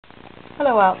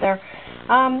Hello out there.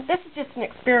 This is just an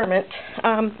experiment.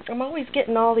 I'm always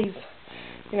getting all these,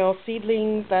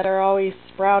 seedlings that are always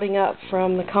sprouting up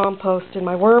from the compost in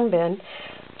my worm bin,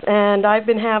 and I've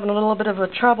been having a little bit of a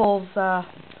troubles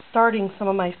starting some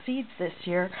of my seeds this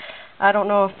year. I don't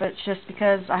know if it's just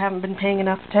because I haven't been paying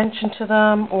enough attention to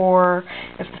them, or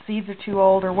if the seeds are too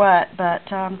old or what, but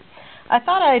I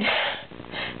thought I'd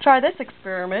try this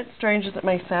experiment, strange as it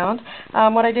may sound.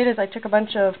 What I did is I took a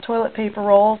bunch of toilet paper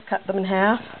rolls, cut them in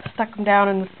half, stuck them down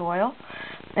in the soil,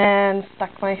 and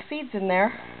stuck my seeds in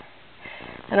there.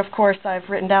 And of course I've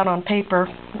written down on paper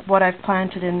what I've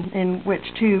planted in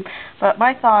which tube. But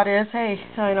my thought is, hey,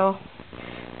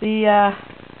 the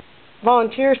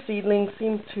volunteer seedlings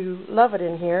seem to love it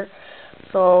in here,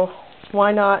 so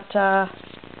why not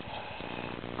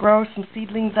grow some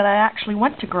seedlings that I actually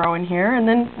want to grow in here, and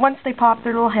then once they pop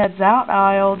their little heads out,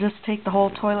 I'll just take the whole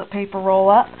toilet paper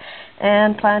roll up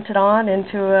and plant it on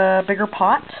into a bigger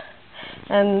pot,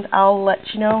 and I'll let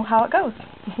you know how it goes.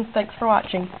 Thanks for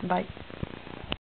watching. Bye.